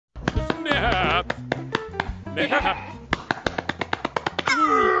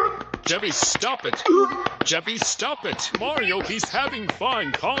Jeffy, stop it! Jeffy, stop it! Mario, he's having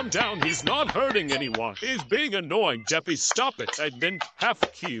fun. Calm down. He's not hurting anyone. He's being annoying. Jeffy, stop it. I didn't have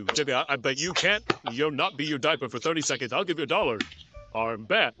to. Jeffy, I bet you can't. You'll not be your diaper for 30 seconds. I'll give you $1. Or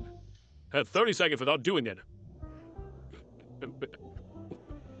bet. Have 30 seconds without doing it.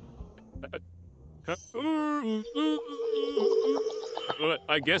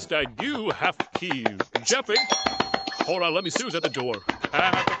 I guess I do have to. Jeffy! Hold on, let me see who's at the door.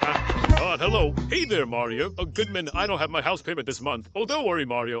 Hello. Hey there, Mario. Goodman, I don't have my house payment this month. Oh, don't worry,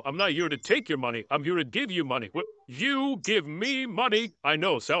 Mario. I'm not here to take your money. I'm here to give you money. What? You give me money? I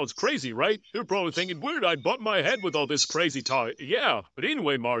know, sounds crazy, right? You're probably thinking, weird, I butt my head with all this crazy talk. Yeah, but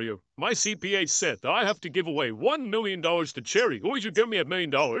anyway, Mario, my CPA said that I have to give away $1 million to charity. Oh, you give me $1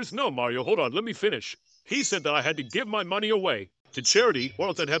 million? No, Mario, hold on, let me finish. He said that I had to give my money away to charity, or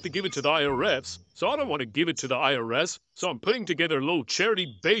else I'd have to give it to the IRS. So I don't want to give it to the IRS, so I'm putting together a little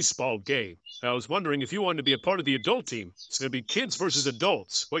charity baseball game. I was wondering if you wanted to be a part of the adult team. It's going to be kids versus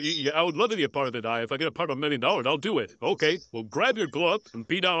adults. Well, I would love to be a part of it. If I get a part of $1 million, I'll do it. Okay, well, grab your glove and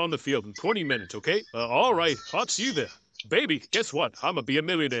be down on the field in 20 minutes, okay? All right, I'll see you there. Baby, guess what? I'm gonna be a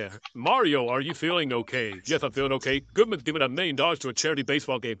millionaire. Mario, are you feeling okay? Yes, I'm feeling okay. Goodman's giving $1 million to a charity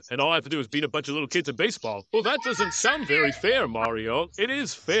baseball game, and all I have to do is beat a bunch of little kids at baseball. Well, that doesn't sound very fair, Mario. It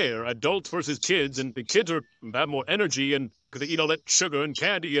is fair, adults versus kids, and the kids have more energy and because they eat all that sugar and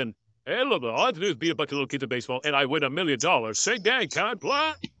candy and hey, look, all I have to do is beat a bunch of little kids at baseball, and I win $1 million. Say, dang, can't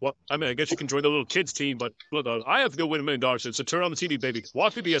blah. Well, I mean, I guess you can join the little kids team, but look, I have to go win $1 million, so turn on the TV, baby.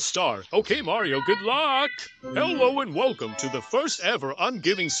 Watch me be a star. Okay, Mario, good luck. Hello and welcome to the first ever I'm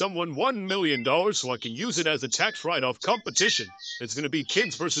giving someone $1 million so I can use it as a tax write-off competition. It's going to be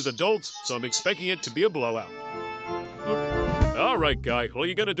kids versus adults, so I'm expecting it to be a blowout. All right, guy. All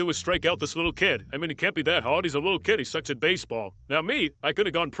you gotta do is strike out this little kid. I mean, it can't be that hard. He's a little kid. He sucks at baseball. Now, me, I could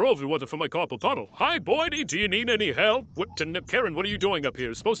have gone pro if it wasn't for my carpal tunnel. Hi, Boydie. Do you need any help? Karen, what are you doing up here?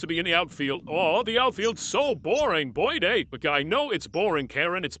 It's supposed to be in the outfield. Oh, the outfield's so boring, Boydie. But I know it's boring,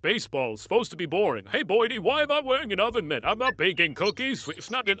 Karen. It's baseball. It's supposed to be boring. Hey, Boydie, why am I wearing an oven mitt? I'm not baking cookies. It's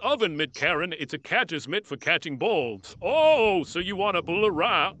not an oven mitt, Karen. It's a catcher's mitt for catching balls. Oh, so you want to bull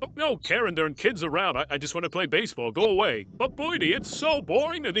around? Oh, no, Karen, there are kids around. I just want to play baseball. Go away. But Boydie, it's so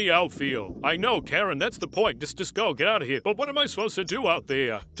boring in the outfield. I know, Karen, that's the point. Just go, get out of here. But what am I supposed to do out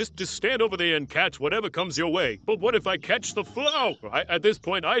there? Just stand over there and catch whatever comes your way. But what if I catch the flow? At this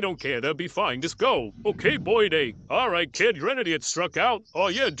point, I don't care. That'll be fine. Just go. Okay, Boydie. All right, kid, you ready to get struck out? Oh,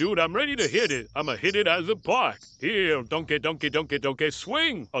 yeah, dude, I'm ready to hit it. I'm gonna hit it as a park. Here, donkey,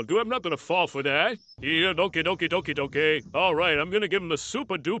 swing. Oh, dude, I'm not gonna fall for that. Here, donkey. All right, I'm gonna give him the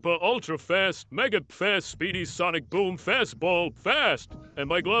super duper ultra fast, mega fast, speedy sonic boom fastball fast. And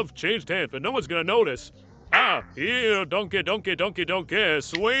my glove changed hands, but no one's gonna notice. Here, donkey,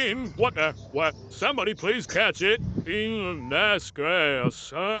 swing. What? Somebody please catch it. Nice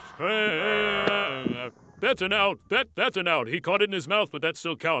grass. That's an out. That's an out. He caught it in his mouth, but that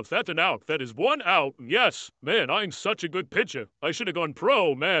still counts. That's an out. That is one out. Yes. Man, I'm such a good pitcher. I should have gone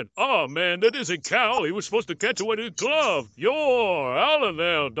pro, man. Oh, man, that is a cow. He was supposed to catch it with his glove. You're out of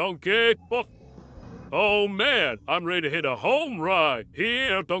there, donkey. Oh, man, I'm ready to hit a home run.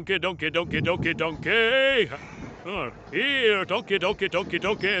 Here, donkey. Here, donkey,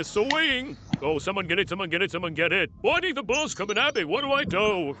 swing. Oh, someone get it. Boydie, the ball's coming at me. What do I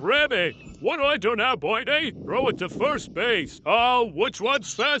do? Grab it. What do I do now, Boydie? Throw it to first base. Oh, which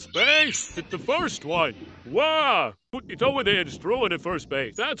one's first base? It's the first one. Wow. It's over there. Just throw it at first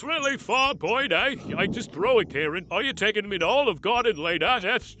base. That's really far, Boydie. I just throw it, Karen. Are you taking me to Olive Garden later?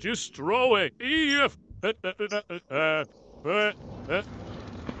 That's just throw it.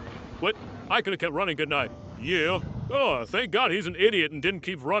 What? I could have kept running, couldn't I? Yeah. Oh, thank God he's an idiot and didn't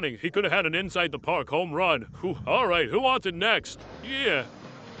keep running. He could have had an inside the park home run. All right, who wants it next? Yeah.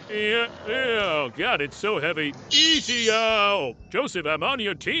 Oh, God, it's so heavy. Easy out. Joseph, I'm on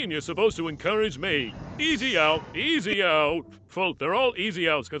your team. You're supposed to encourage me. Easy out. Folk, they're all easy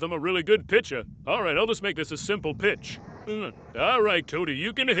outs because I'm a really good pitcher. All right, I'll just make this a simple pitch. All right, Tony,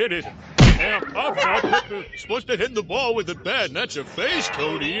 you can hit it. I'm not supposed to hit the ball with the bat, not your face,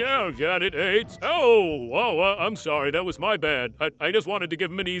 Tony. Yeah, got it, 8. I'm sorry, that was my bad. I just wanted to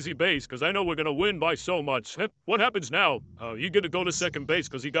give him an easy base, because I know we're going to win by so much. What happens now? You get to go to second base,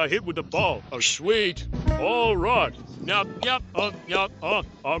 because he got hit with the ball. Oh, sweet. All right.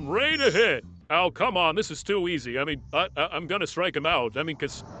 I'm ready to hit. Oh, come on, this is too easy. I mean, I'm going to strike him out. I mean,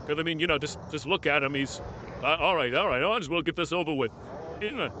 because just look at him. He's... all right. I'll just we'll get this over with.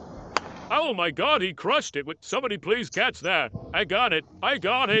 Oh, my God, he crushed it. Somebody please catch that. I got it.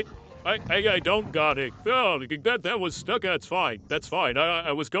 I don't got it. Oh, that was stuck. That's fine. That's fine.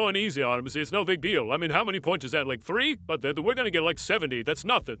 I was going easy on him. It's no big deal. I mean, how many points is that? Like 3? But we're gonna get like 70. That's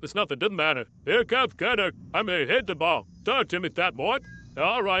nothing. That's nothing. Doesn't matter. Here comes Cutter. I'm gonna hit the ball. Start to me, that boy.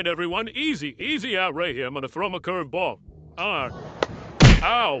 All right, everyone. Easy out right here. I'm gonna throw him a curved ball.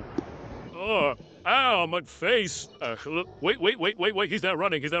 Ow. Ow, my face. Wait. He's not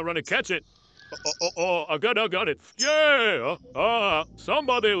running. Catch it. I got it. Yeah!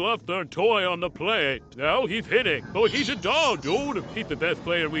 Somebody left their toy on the plate. Now he's hitting. Oh, he's a doll, dude. He's the best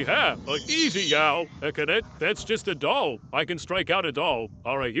player we have. Easy, Yao. Look at it. That's just a doll. I can strike out a doll.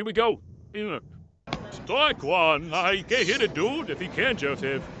 All right, here we go. Strike 1. I can't hit it, dude. If he can,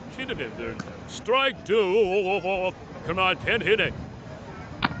 Joseph. Strike 2. Come on, 10 hit it.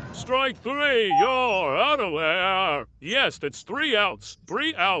 Strike 3, you're out of there. Yes, that's 3 outs.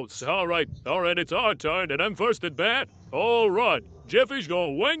 3 outs. All right, it's our turn, and I'm first at bat. All right, Jeffy's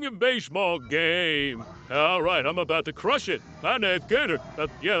gonna win your baseball game. All right, I'm about to crush it. My name's Gator.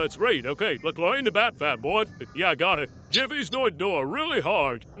 Yeah, that's right. Okay, look, line the bat, fat boy. Yeah, I got it. Jeffy's going to do it really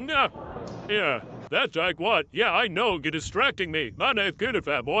hard. Nah, yeah. That's like what? Yeah, I know. You're distracting me. My name's Gator,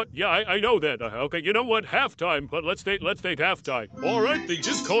 fat boy. Yeah, I know that. Okay, you know what? Halftime. But let's take halftime. All right, they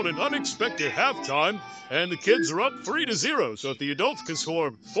just called an unexpected halftime, and the kids are up 3-0. So if the adults can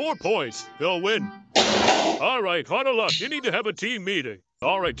score 4 points, they'll win. All right, huddle up. You need to have a team meeting.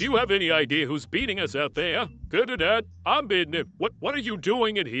 All right, do you have any idea who's beating us out there? Good at that. I'm beating him. What are you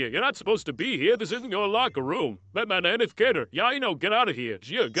doing in here? You're not supposed to be here. This isn't your locker room. Batman and it's Gator. Yeah, I know. Get out of here.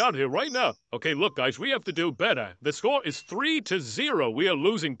 Yeah, get out of here right now. Okay, look, guys, we have to do better. The score is 3-0. We are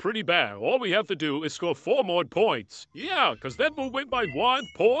losing pretty bad. All we have to do is score 4 more points. Yeah, because then we'll win by 1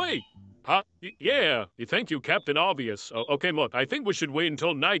 point. Huh? Yeah. Thank you, Captain Obvious. Okay, look, I think we should wait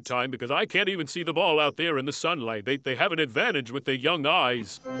until nighttime because I can't even see the ball out there in the sunlight. They have an advantage with their young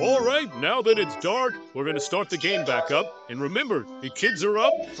eyes. All right, now that it's dark, we're going to start the game back up. And remember, the kids are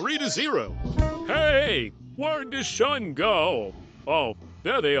up 3-0. Hey, where'd the sun go? Oh,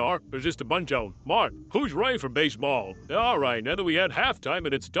 there they are. There's just a bunch of them. Mark, who's ready for baseball? All right, now that we had halftime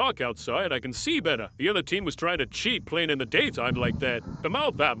and it's dark outside, I can see better. The other team was trying to cheat playing in the daytime like that. Come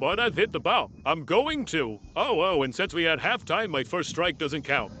out, fat boy. I've hit the ball. I'm going to. Oh, and since we had halftime, my first strike doesn't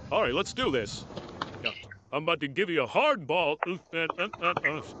count. All right, let's do this. I'm about to give you a hard ball.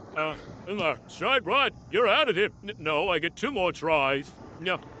 Strike right. You're out of here. No, I get 2 more tries.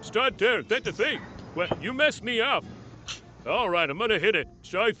 No, start there. That's the thing. Well, you messed me up. All right, I'm gonna hit it.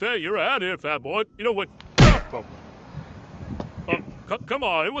 Strike there. You're out of here, fat boy. You know what? Come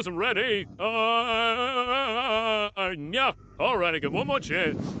on, it wasn't ready. Yeah. All right, I get 1 more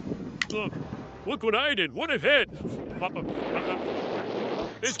chance. Look what I did. What a hit.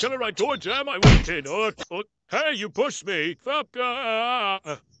 It's coming right towards him. I waited. Hey, you pushed me. So I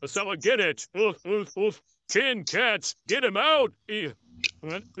get it. Tin cats, get him out.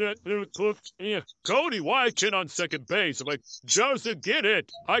 Cody Wykin on second base. I'm like, Joseph, get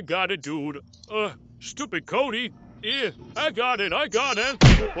it. I got it, dude. Stupid Cody. Yeah, I got it.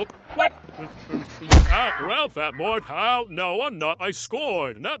 What? Well, fat boy. How? No, I'm not. I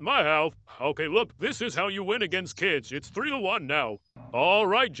scored. Not my house. Okay, look, this is how you win against kids. It's 3-1 now. All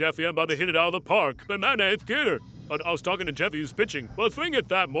right, Jeffy, I'm about to hit it out of the park. But my name's Gator. I was talking to Jeffy who's pitching. Well, swing it,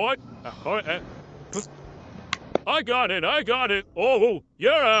 fat boy. I got it. Oh,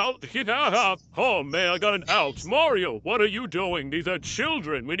 you're out. Oh, man, I got an out. Mario, what are you doing? These are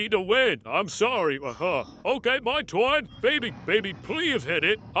children. We need to win. I'm sorry. Okay, my turn. Baby, please hit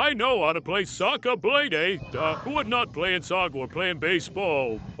it. I know how to play soccer blade, eh? Who would not play in soccer or playing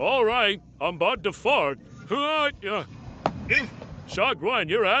baseball? All right, I'm about to fart. Shot Ryan,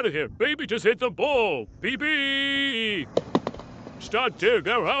 you're out of here. Baby just hit the ball. BB! Start there,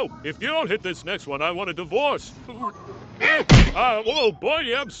 go out. If you don't hit this next one, I want a divorce. Oh,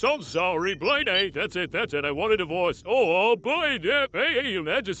 boy, I'm so sorry. Bladey, that's it. I want a divorce. Oh, Bladey, hey,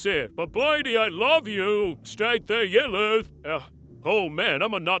 that's just it. But Bladey, I love you. Strike the yellow. Oh, man,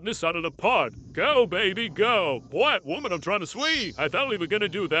 I'm a knot this out of the park. Go, baby, go. What, woman, I'm trying to swing. I thought we were going to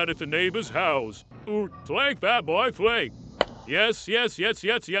do that at the neighbor's house. Flank, bad boy, flank. Yes. I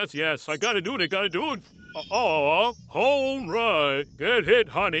gotta do it. Oh, home run. Get hit,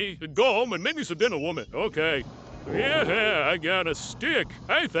 honey. Go home and make me some dinner, woman. Okay. Yeah, I got a stick.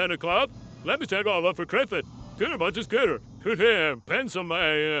 Hey, Santa Claus. Let me take all up for Christmas. Good about this gooder. Hit him. Pencil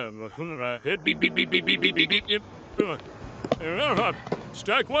my hit beep.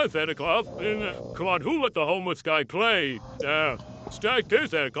 Strike one, Santa Claus. Come on, who let the homeless guy play? Strike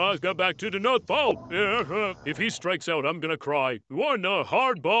this, Santa Claus. Go back to the North Pole. If he strikes out, I'm gonna cry. One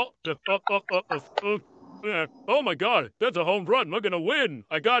hard ball. Yeah. Oh my God, that's a home run. We're gonna win.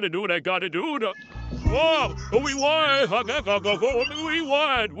 I gotta do what I gotta do. Whoa! We won! We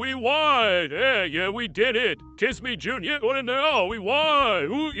won! We won! Yeah, yeah, we did it. Kiss me, Junior. What in the hell? We won!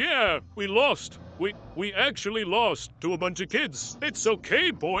 Ooh, yeah, we lost. We actually lost to a bunch of kids. It's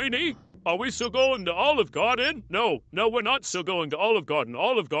okay, Boynie. Are we still going to Olive Garden? No, we're not still going to Olive Garden.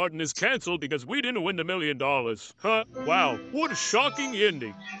 Olive Garden is canceled because we didn't win the $1 million. Huh? Wow, what a shocking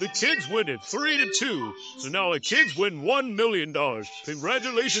ending. The kids win it 3-2. So now the kids win $1 million.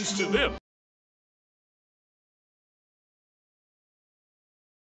 Congratulations to them.